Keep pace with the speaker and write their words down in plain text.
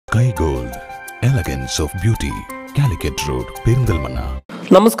Sky Gold, Elegance of Beauty, Calicut Road, Perindalmanna.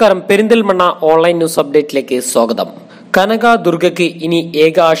 നമസ്കാരം, Perinthalmanna online news അപ്ഡേറ്റിലേക്ക് സ്വാഗതം. കനക ദുർഗയ്ക്ക് ഇനി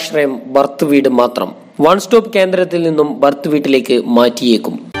ഏക ആശ്രയം ബർത്ത് വീട് മാത്രം. വൺ സ്റ്റോപ്പ് കേന്ദ്രത്തിൽ നിന്നും ബർത്ത് വീട്ടിലേക്ക്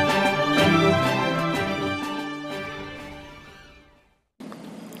മാറ്റിയേക്കും.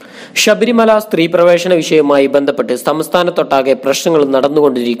 ശബരിമല സ്ത്രീ പ്രവേശന വിഷയവുമായി ബന്ധപ്പെട്ട് സംസ്ഥാനത്തൊട്ടാകെ പ്രശ്നങ്ങൾ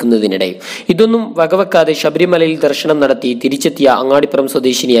നടന്നുകൊണ്ടിരിക്കുന്നതിനിടെ ഇതൊന്നും വകവെക്കാതെ ശബരിമലയിൽ ദർശനം നടത്തി തിരിച്ചെത്തിയ അങ്ങാടിപ്പുറം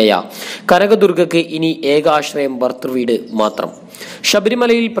സ്വദേശിനിയായ കനകദുർഗയ്ക്ക് ഇനി ഏക ആശ്രയം ബർത്ത് വീട് മാത്രം.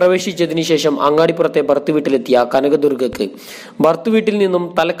 ശബരിമലയിൽ പ്രവേശിച്ചതിനു ശേഷം അങ്ങാടിപ്പുറത്തെ ബർത്ത് വീട്ടിലെത്തിയ കനകദുർഗയ്ക്ക് ബർത്ത് വീട്ടിൽ നിന്നും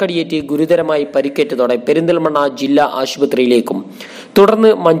തലക്കടിയേറ്റ് ഗുരുതരമായി പരിക്കേറ്റതോടെ പെരിന്തൽമണ്ണ ജില്ലാ ആശുപത്രിയിലേക്കും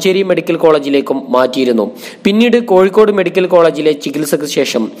തുടർന്ന് മഞ്ചേരി മെഡിക്കൽ കോളേജിലേക്കും മാറ്റിയിരുന്നു. പിന്നീട് കോഴിക്കോട് മെഡിക്കൽ കോളേജിലെ ചികിത്സയ്ക്ക്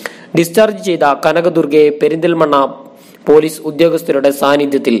ശേഷം ഡിസ്ചാർജ് ചെയ്ത കനകദുർഗയെ പെരിന്തൽമണ്ണ പോലീസ് ഉദ്യോഗസ്ഥരുടെ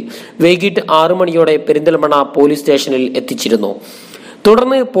സാന്നിധ്യത്തിൽ വൈകിട്ട് 6 മണിയോടെ പെരിന്തൽമണ്ണ പോലീസ് സ്റ്റേഷനിൽ എത്തിച്ചിരുന്നു.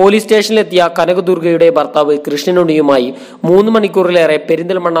 തുടർന്ന് പോലീസ് സ്റ്റേഷനിലെത്തിയ കനകദുർഗയുടെ ഭർത്താവ് കൃഷ്ണനുണിയുമായി 3 മണിക്കൂറിലേറെ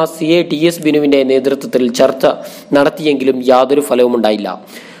പെരിന്തൽമണ്ണ CA TS ബിനുവിന്റെ നേതൃത്വത്തിൽ ചർച്ച നടത്തിയെങ്കിലും യാതൊരു ഫലവുമുണ്ടായില്ല.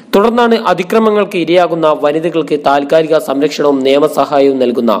 തുടർന്നാണ് അതിക്രമങ്ങൾക്ക് ഇരയാകുന്ന വനിതകൾക്ക് താൽക്കാലിക സംരക്ഷണവും നിയമസഹായവും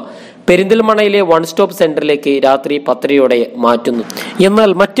നൽകുന്ന പെരിന്തൽമണ്ണയിലെ വൺ സ്റ്റോപ്പ് സെന്ററിലേക്ക് രാത്രി 10:30 മാറ്റുന്നു. എന്നാൽ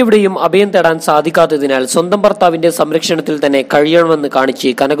മറ്റെവിടെയും അഭയം തേടാൻ സാധിക്കാത്തതിനാൽ സ്വന്തം ഭർത്താവിന്റെ സംരക്ഷണത്തിൽ തന്നെ കഴിയണമെന്ന് കാണിച്ച്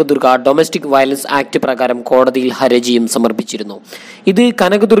കനകദുർഗ ഡൊമസ്റ്റിക് വയലൻസ് ആക്ട് പ്രകാരം കോടതിയിൽ ഹർജിയും സമർപ്പിച്ചിരുന്നു. ഇത്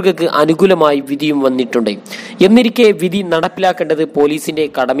കനകദുർഗയ്ക്ക് അനുകൂലമായി വിധിയും വന്നിട്ടുണ്ട്. എന്നിരിക്കെ വിധി നടപ്പിലാക്കേണ്ടത് പോലീസിന്റെ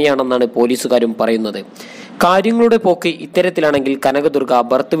കടമയാണെന്നാണ് പോലീസുകാരും പറയുന്നത്. കാര്യങ്ങളുടെ പോക്ക് ഇത്തരത്തിലാണെങ്കിൽ കനകദുർഗ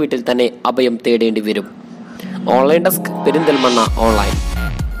ബർത്ത് വീട്ടിൽ തന്നെ അഭയം തേടേണ്ടി വരും. Online desk, Perinthalmanna online.